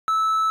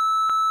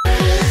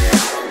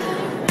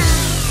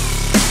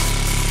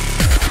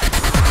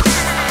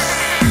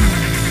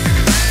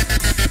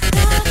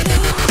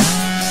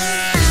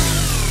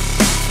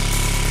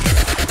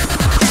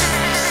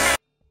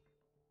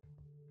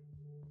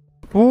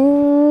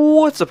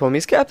What's up,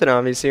 homies? Captain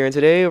Obvious here, and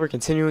today we're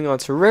continuing on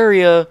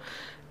Terraria,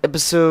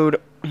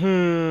 episode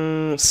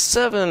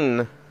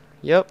 7.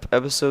 Yep,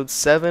 episode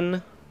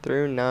 7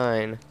 through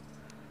 9.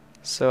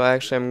 So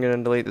actually, I'm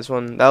gonna delete this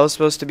one. That was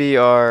supposed to be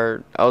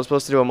I was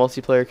supposed to do a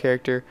multiplayer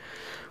character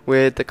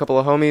with a couple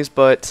of homies,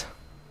 but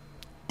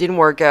didn't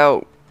work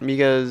out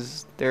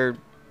because they're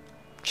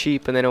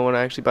cheap and they don't want to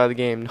actually buy the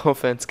game. No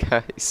offense,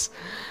 guys.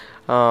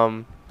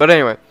 But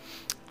anyway.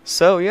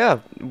 So yeah,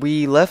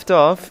 we left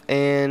off,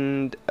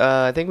 and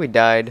I think we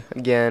died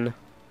again.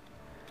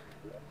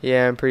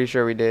 Yeah, I'm pretty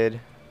sure we did.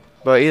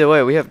 But either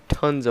way, we have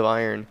tons of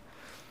iron.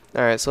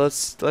 All right, so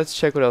let's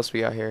check what else we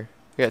got here.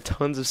 We got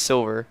tons of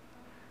silver.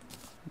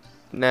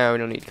 Now we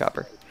don't need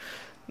copper.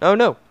 Oh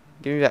no,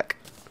 give me back.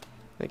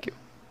 Thank you.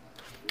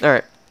 All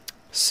right,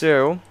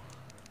 so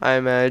I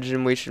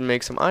imagine we should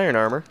make some iron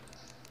armor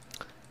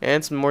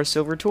and some more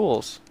silver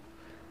tools.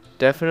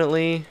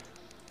 Definitely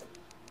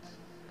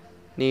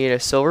need a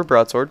silver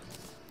broadsword.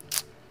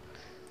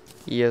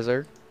 Yes,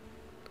 sir.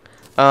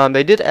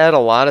 They did add a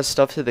lot of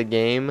stuff to the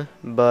game,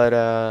 but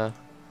I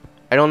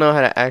don't know how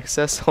to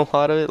access a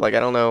lot of it. Like, I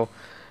don't know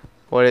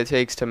what it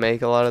takes to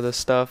make a lot of the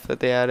stuff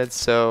that they added,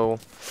 so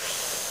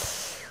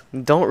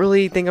don't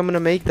really think I'm gonna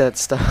make that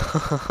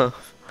stuff.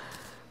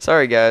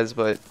 Sorry, guys,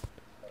 but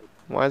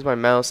why is my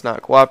mouse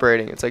not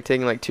cooperating? It's like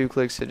taking like 2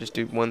 clicks to just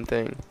do one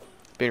thing.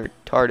 It's being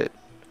retarded.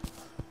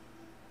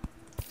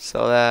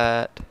 So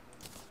that.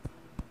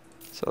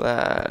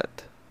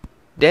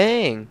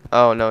 Dang!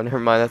 Oh no, never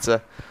mind. That's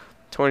a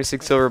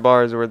 26 silver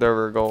bars worth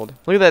over gold.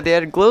 Look at that, they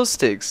added glow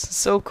sticks. It's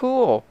so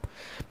cool.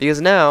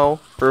 Because now,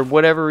 for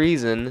whatever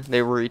reason,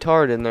 they were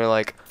retarded and they're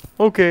like,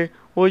 okay,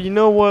 well, you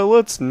know what?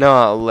 Let's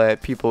not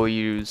let people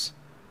use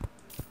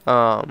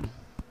torches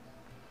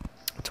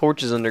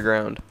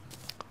underground.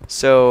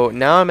 So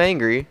now I'm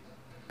angry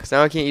because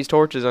now I can't use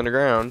torches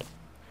underground.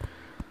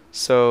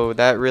 So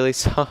that really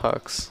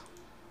sucks.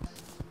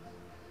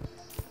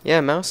 Yeah,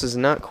 mouse is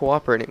not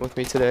cooperating with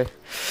me today.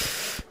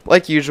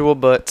 Like usual,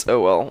 but oh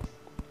well.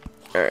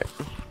 Alright.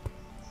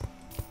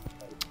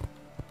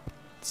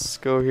 Let's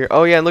go here.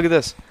 Oh yeah, look at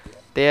this.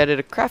 They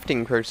added a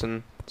crafting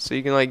person. So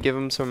you can like give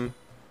him some.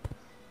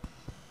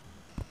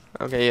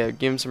 Okay, yeah,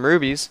 give him some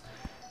rubies.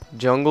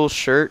 Jungle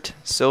shirt,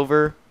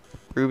 silver,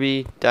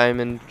 ruby,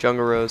 diamond,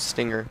 jungle rose,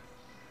 stinger.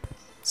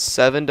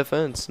 7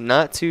 defense.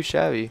 Not too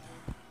shabby.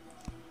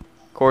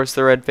 Of course,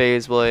 the red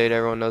phase blade,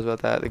 everyone knows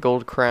about that. The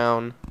gold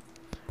crown.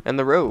 And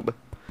the robe.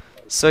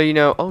 So, you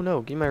know, oh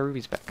no, give me my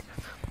rubies back.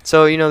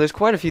 So, you know, there's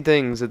quite a few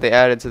things that they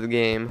added to the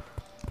game.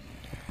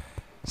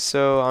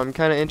 So, I'm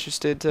kind of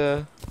interested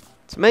to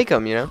make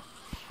them, you know.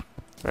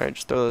 Alright,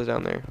 just throw those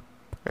down there.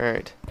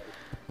 Alright.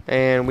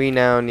 And we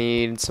now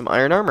need some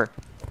iron armor.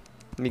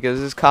 Because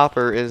this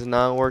copper is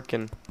not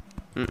working.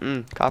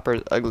 Copper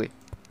is ugly.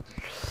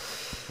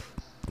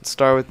 Let's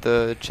start with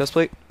the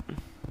chestplate.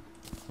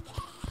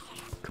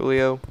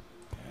 Coolio.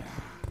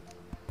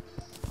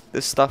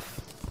 This stuff.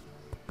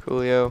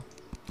 Coolio.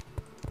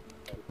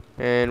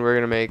 And we're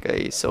gonna make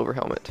a silver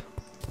helmet.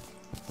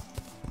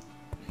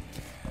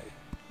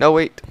 No,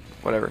 wait.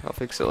 Whatever. I'll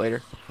fix it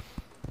later.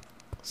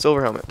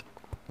 Silver helmet.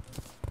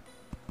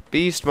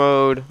 Beast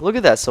mode. Look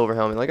at that silver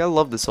helmet. Like, I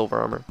love the silver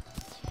armor.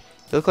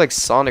 You look like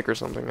Sonic or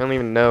something. I don't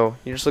even know.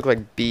 You just look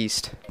like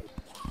Beast.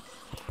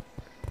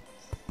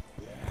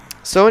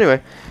 So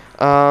anyway,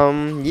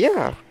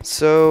 yeah.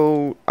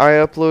 So I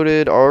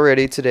uploaded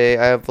already today.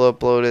 I have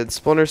uploaded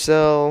Splinter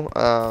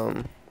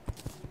Cell,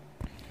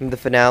 the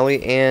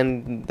finale,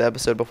 and the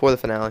episode before the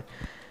finale.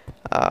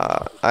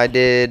 I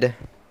did,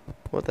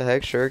 what the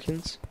heck,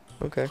 shurikens?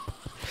 Okay.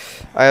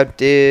 I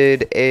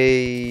did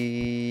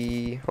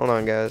a, hold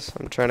on guys,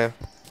 I'm trying to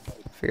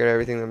figure out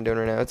everything that I'm doing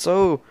right now. It's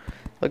so,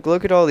 like,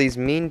 look at all these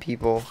mean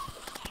people.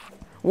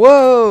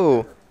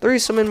 Whoa!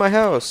 Threesome in my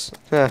house.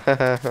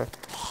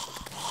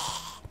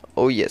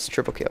 Oh yes,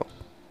 triple kill.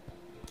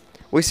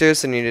 We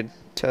seriously need to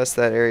test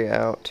that area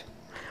out.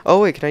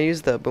 Oh wait, can I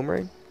use the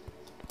boomerang?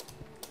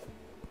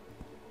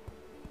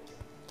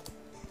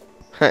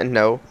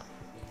 No.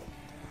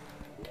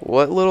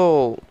 What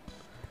little...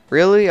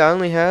 Really? I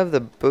only have the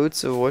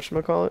boots of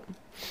whatchamacallit?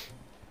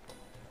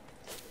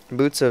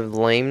 Boots of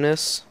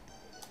lameness?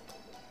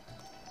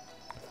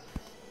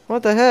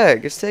 What the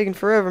heck? It's taking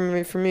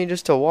forever for me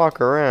just to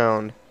walk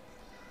around.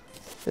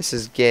 This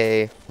is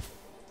gay.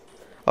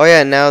 Oh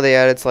yeah, now they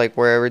added to like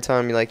where every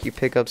time you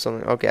pick up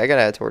something. Okay, I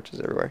gotta add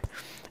torches everywhere.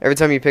 Every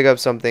time you pick up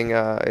something,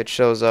 it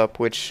shows up,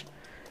 which...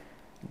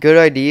 Good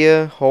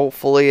idea.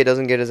 Hopefully it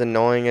doesn't get as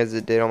annoying as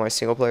it did on my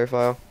single player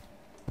file.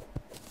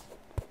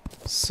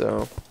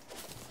 So,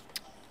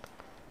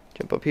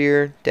 jump up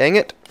here. Dang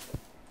it.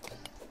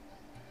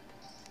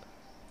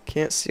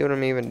 Can't see what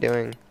I'm even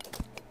doing.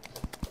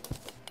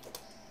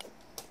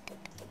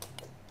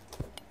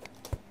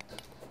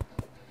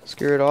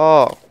 Screw it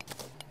all.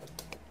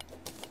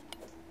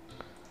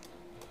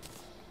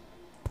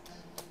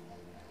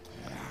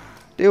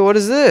 Dude, what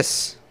is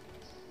this?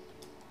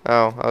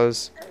 Oh,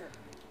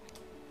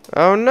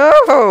 oh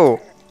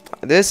no!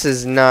 This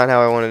is not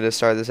how I wanted to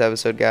start this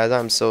episode, guys.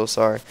 I'm so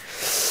sorry.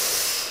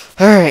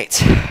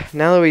 Alright,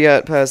 now that we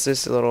got past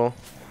this little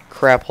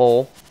crap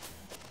hole,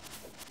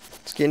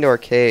 let's get into our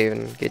cave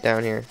and get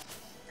down here.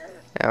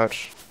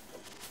 Ouch.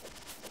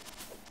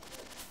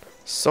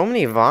 So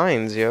many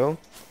vines, yo.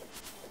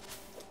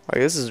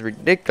 Like, this is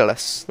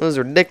ridiculous. This is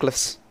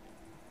ridiculous.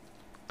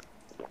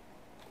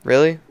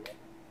 Really?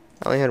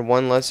 I only had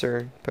one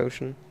lesser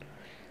potion.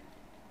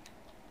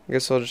 I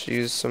guess I'll just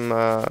use some,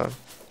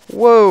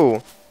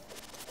 Whoa!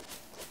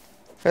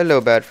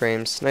 Hello, Bad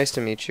Frames. Nice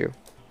to meet you.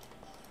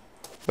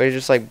 Way to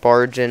just, like,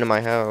 barge into my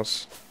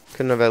house.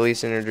 Couldn't have at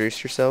least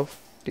introduced yourself,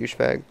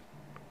 douchebag.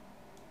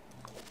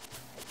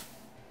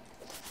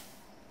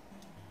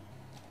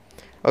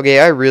 Okay,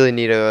 I really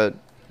need a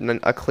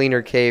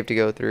cleaner cave to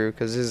go through,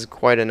 because this is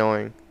quite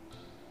annoying.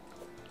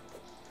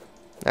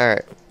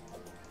 Alright.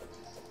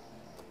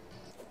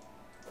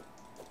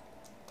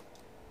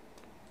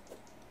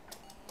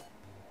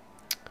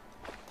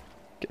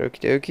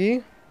 Okie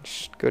dokie.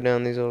 Just go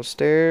down these little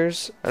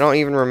stairs. I don't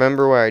even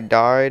remember where I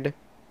died.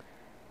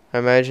 I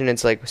imagine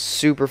it's like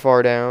super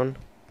far down.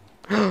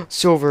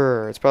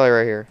 Silver! It's probably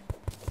right here.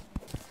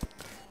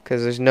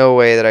 Because there's no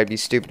way that I'd be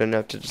stupid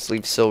enough to just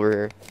leave silver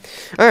here.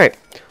 Alright,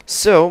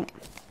 so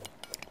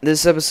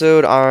this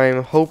episode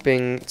I'm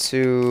hoping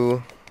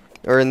to,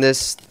 or in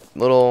this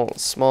little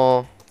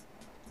small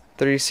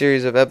 3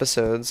 series of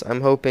episodes,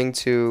 I'm hoping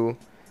to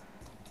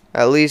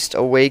at least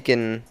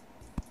awaken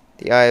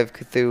the Eye of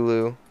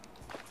Cthulhu.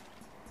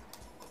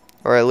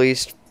 Or at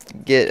least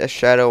get a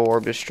shadow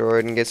orb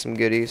destroyed and get some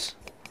goodies.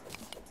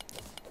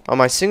 On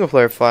my single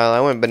player file,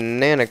 I went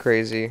banana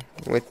crazy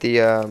with the,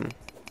 and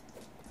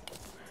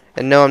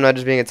no, I'm not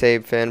just being a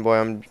Tape fanboy,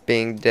 I'm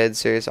being dead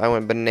serious. I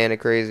went banana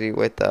crazy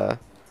with,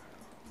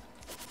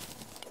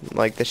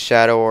 like the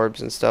shadow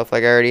orbs and stuff.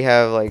 Like, I already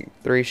have, like,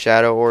 3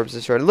 shadow orbs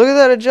destroyed. Look at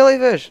that, a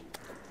jellyfish!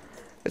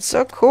 It's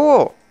so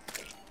cool!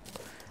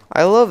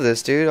 I love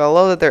this, dude. I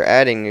love that they're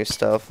adding new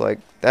stuff. Like,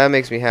 that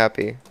makes me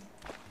happy.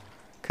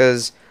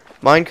 Because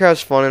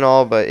Minecraft's fun and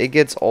all, but it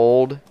gets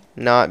old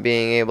not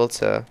being able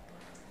to,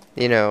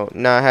 you know,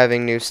 not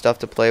having new stuff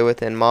to play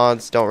with, and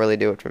mods don't really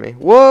do it for me.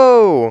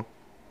 Whoa!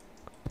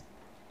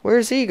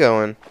 Where's he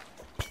going?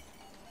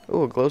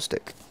 Ooh, a glow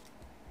stick.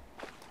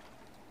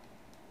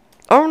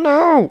 Oh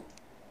no!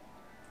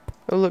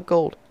 Oh, look,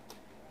 gold.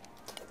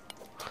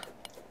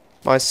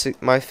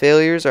 My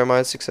failures are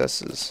my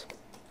successes.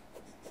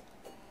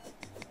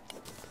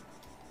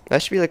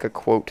 That should be like a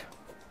quote.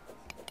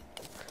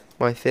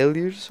 My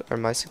failures are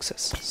my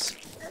successes.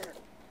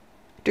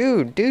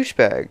 Dude,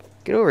 douchebag.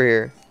 Get over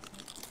here.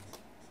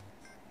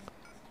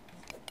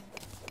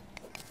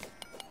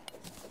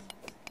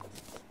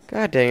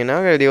 God dang it, now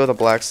I gotta deal with a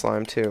black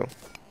slime too.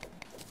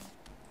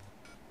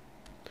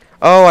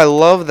 Oh, I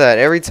love that.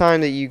 Every time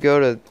that you go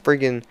to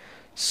freaking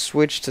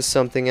switch to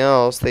something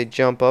else, they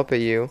jump up at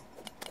you.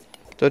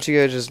 Don't you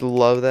guys just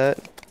love that?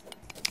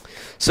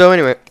 So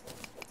anyway,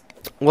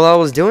 while I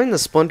was doing the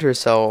Splinter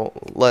Cell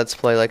Let's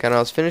Play, like, and I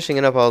was finishing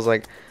it up, I was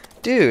like,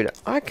 dude,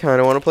 I kind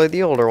of want to play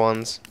the older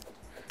ones.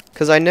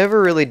 Because I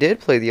never really did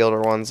play the older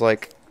ones.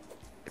 Like,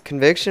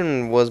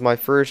 Conviction was my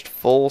first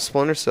full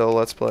Splinter Cell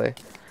Let's Play.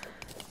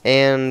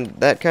 And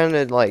that kind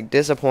of, like,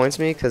 disappoints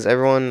me, because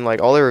everyone,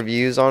 like, all the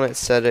reviews on it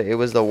said it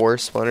was the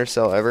worst Splinter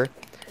Cell ever.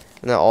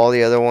 And that all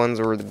the other ones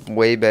were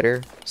way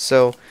better.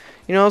 So,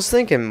 you know, I was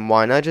thinking,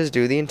 why not just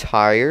do the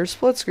entire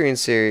split screen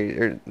series?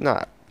 Or,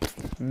 not.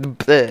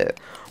 Bleh.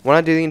 Why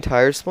not do the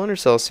entire Splinter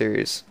Cell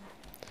series?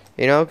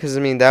 You know, because,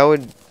 I mean, that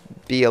would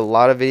be a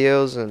lot of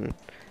videos, and,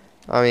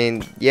 I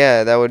mean,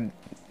 yeah, that would,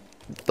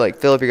 like,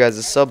 fill up your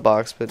guys' sub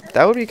box, but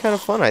that would be kind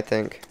of fun, I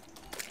think.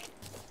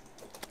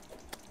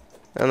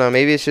 I don't know,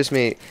 maybe it's just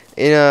me.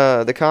 In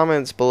the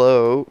comments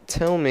below,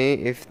 tell me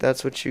if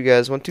that's what you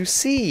guys want to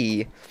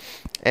see.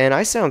 And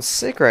I sound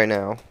sick right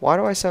now. Why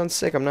do I sound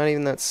sick? I'm not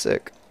even that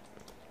sick.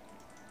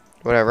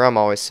 Whatever, I'm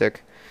always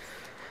sick.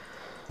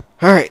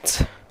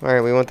 Alright.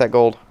 Alright, we want that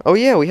gold. Oh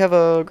yeah, we have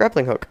a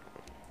grappling hook.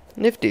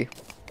 Nifty.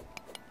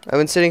 I've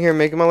been sitting here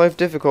making my life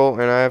difficult,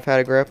 and I've had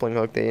a grappling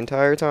hook the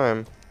entire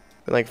time.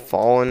 Been, like,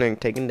 falling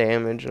and taking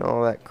damage and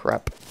all that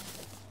crap.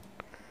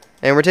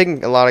 And we're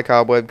taking a lot of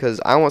cobweb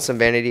because I want some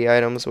vanity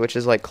items, which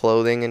is like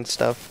clothing and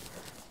stuff.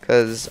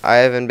 Because I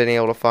haven't been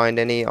able to find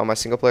any on my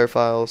single player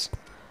files.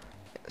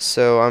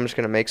 So I'm just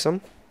going to make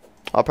some.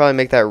 I'll probably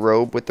make that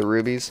robe with the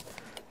rubies.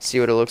 See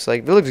what it looks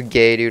like. If it looks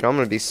gay, dude, I'm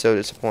going to be so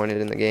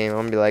disappointed in the game. I'm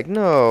going to be like,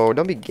 no,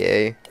 don't be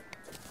gay.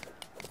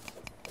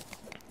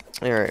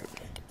 Alright.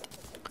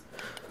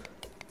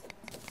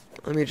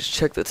 Let me just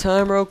check the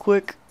time real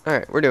quick.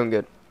 Alright, we're doing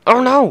good.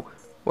 Oh no!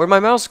 Where'd my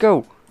mouse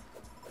go?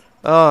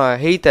 Oh, I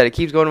hate that. It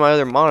keeps going to my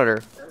other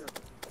monitor.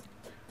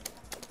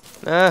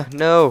 Ah,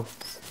 no.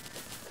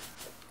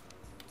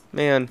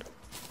 Man.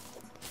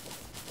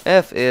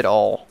 F it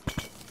all.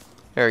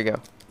 There we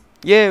go.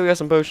 Yay, we got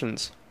some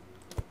potions.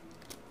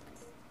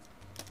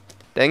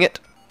 Dang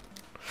it.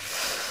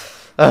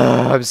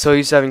 I'm so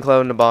used to having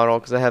Cloud in a bottle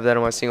because I have that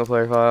on my single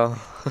player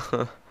file.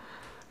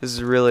 This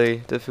is really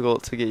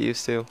difficult to get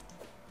used to.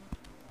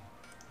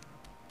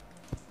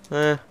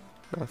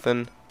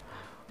 Nothing.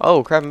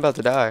 Oh, crap, I'm about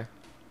to die.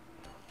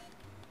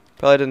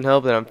 Probably didn't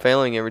help that I'm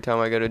failing every time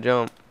I go to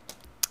jump.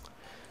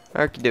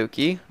 Okie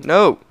dokie.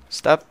 No!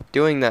 Stop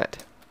doing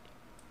that.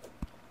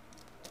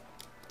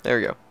 There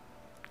we go.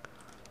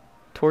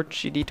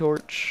 Torchy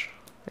torch.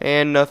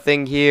 And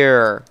nothing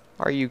here.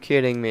 Are you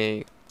kidding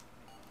me?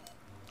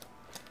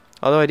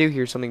 Although I do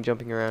hear something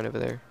jumping around over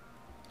there.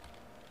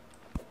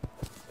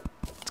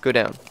 Let's go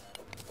down.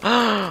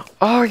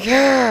 Oh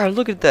yeah!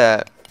 Look at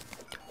that.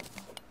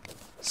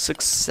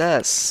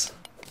 Success.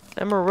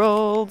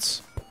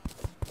 Emeralds.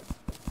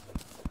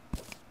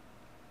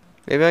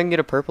 Maybe I can get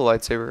a purple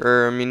lightsaber.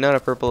 Or, I mean, not a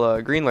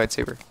purple, green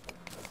lightsaber.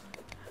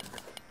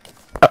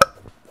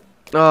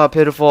 Oh,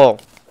 pitiful.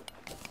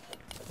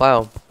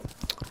 Wow.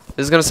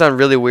 This is gonna sound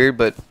really weird,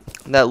 but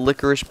that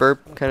licorice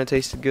burp kind of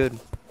tasted good.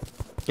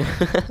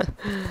 I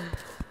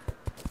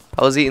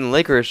was eating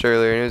licorice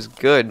earlier and it was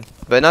good,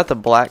 but not the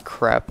black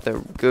crap,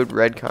 the good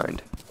red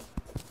kind.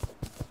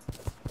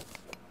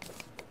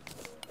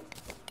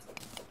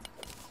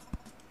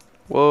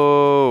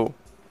 Whoa.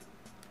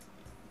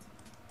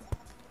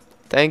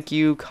 Thank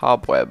you,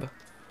 cobweb.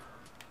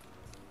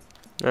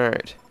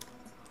 Alright.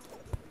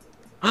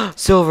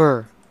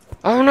 Silver!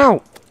 Oh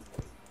no!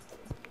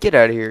 Get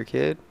out of here,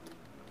 kid.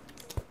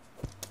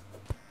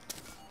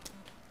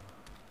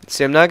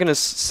 See, I'm not gonna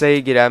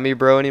say get at me,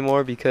 bro,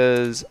 anymore,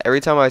 because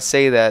every time I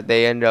say that,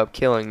 they end up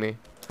killing me.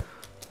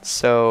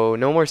 So,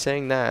 no more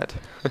saying that.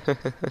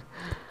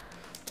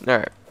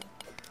 Alright.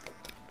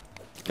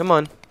 Come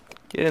on.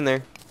 Get in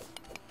there.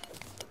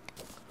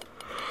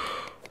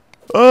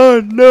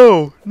 Oh,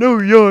 no. No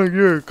yelling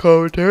here,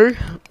 commentary.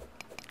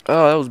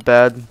 Oh, that was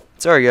bad.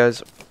 Sorry,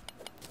 guys.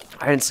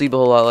 I didn't sleep a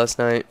whole lot last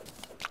night.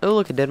 Oh,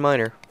 look, a dead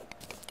miner.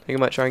 I think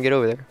I might try and get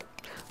over there.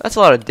 That's a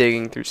lot of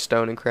digging through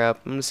stone and crap.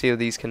 I'm gonna see if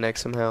these connect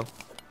somehow.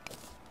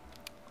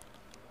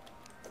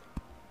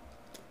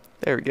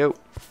 There we go.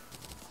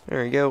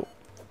 There we go.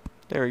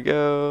 There we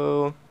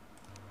go.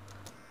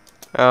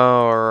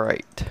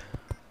 Alright.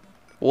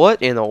 What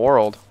in the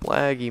world?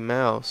 Laggy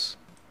mouse.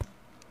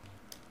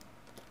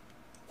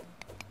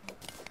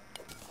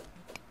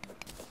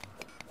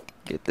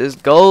 Get this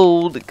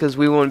gold, because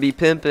we want to be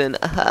pimping.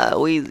 Aha,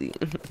 wheezy.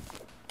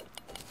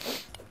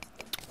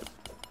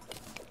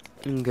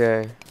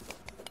 Okay.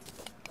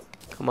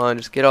 Come on,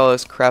 just get all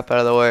this crap out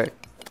of the way.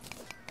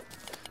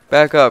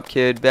 Back up,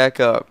 kid. Back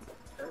up.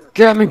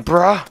 Get at me,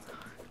 bruh.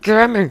 Get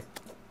at me.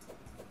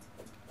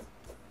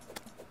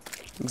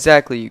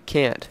 Exactly, you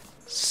can't.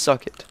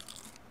 Suck it.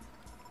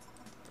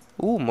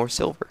 Ooh, more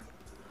silver.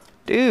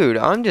 Dude,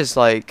 I'm just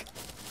like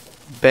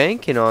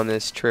banking on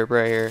this trip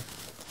right here.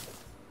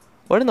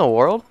 What in the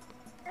world?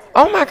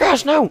 Oh my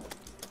gosh, no!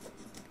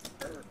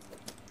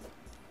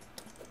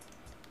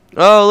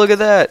 Oh, look at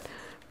that.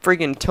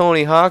 Freaking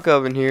Tony Hawk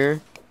up in here.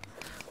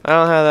 I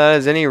don't know how that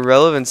has any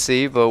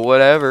relevancy, but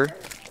whatever.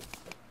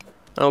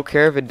 I don't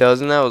care if it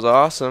doesn't. That was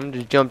awesome.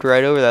 Just jumped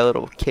right over that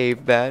little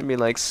cave bat and be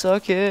like,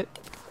 suck it.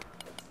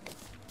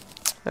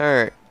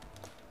 Alright.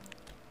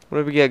 What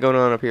do we got going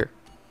on up here?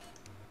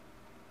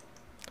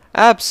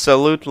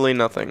 Absolutely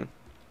nothing.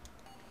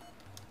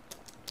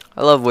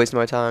 I love wasting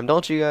my time,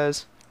 don't you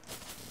guys?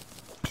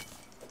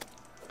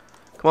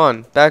 Come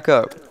on, back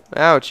up.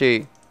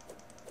 Ouchie.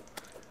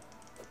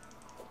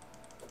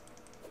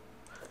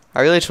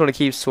 I really just want to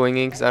keep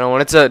swinging because I don't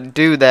want it to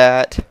do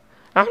that.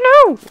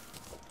 Oh no!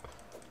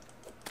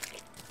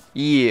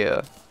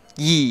 Yeah.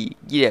 Yee.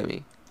 Get at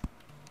me.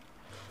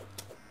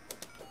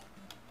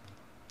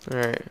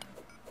 Alright.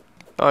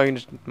 Oh, I can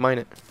just mine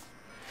it.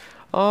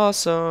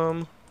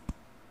 Awesome.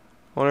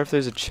 I wonder if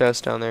there's a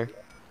chest down there.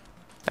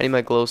 I need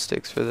my glow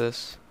sticks for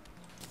this.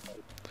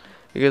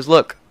 Because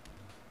look.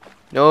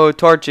 No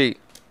torchy.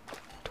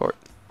 Torch.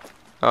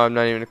 Oh, I'm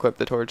not even equipped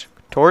the torch.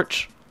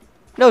 Torch?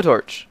 No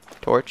torch.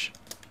 Torch.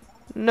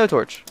 No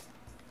torch.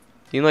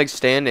 You can like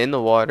stand in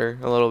the water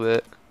a little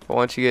bit. But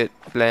once you get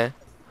bleh,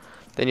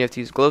 then you have to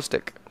use glow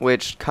stick.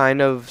 Which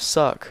kind of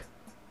suck.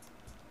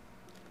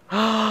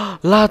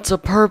 Lots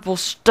of purple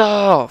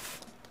stuff.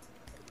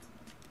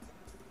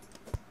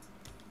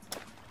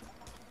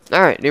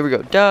 Alright, here we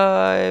go.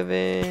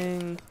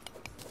 Diving.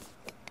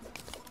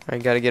 I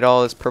gotta get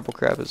all this purple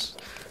crap as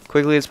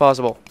quickly as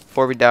possible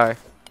before we die.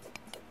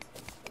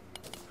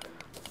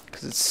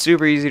 Because it's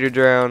super easy to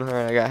drown.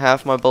 Alright, I got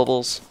half my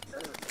bubbles.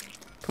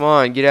 Come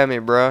on, get at me,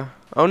 bruh.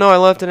 Oh no, I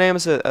left an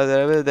amethyst. I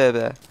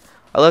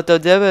left a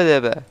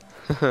deba.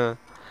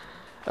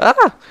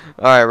 Ah!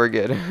 Alright, we're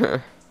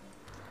good.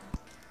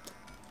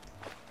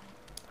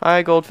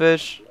 Hi,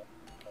 goldfish.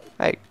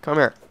 Hey, come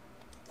here.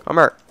 Come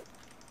here.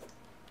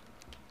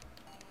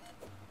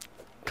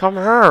 Come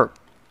here.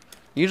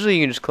 Usually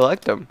you can just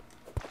collect them.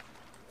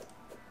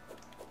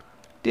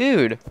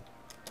 Dude.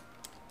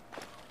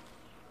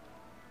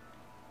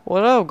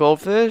 What up,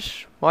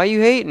 goldfish? Why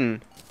you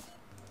hating?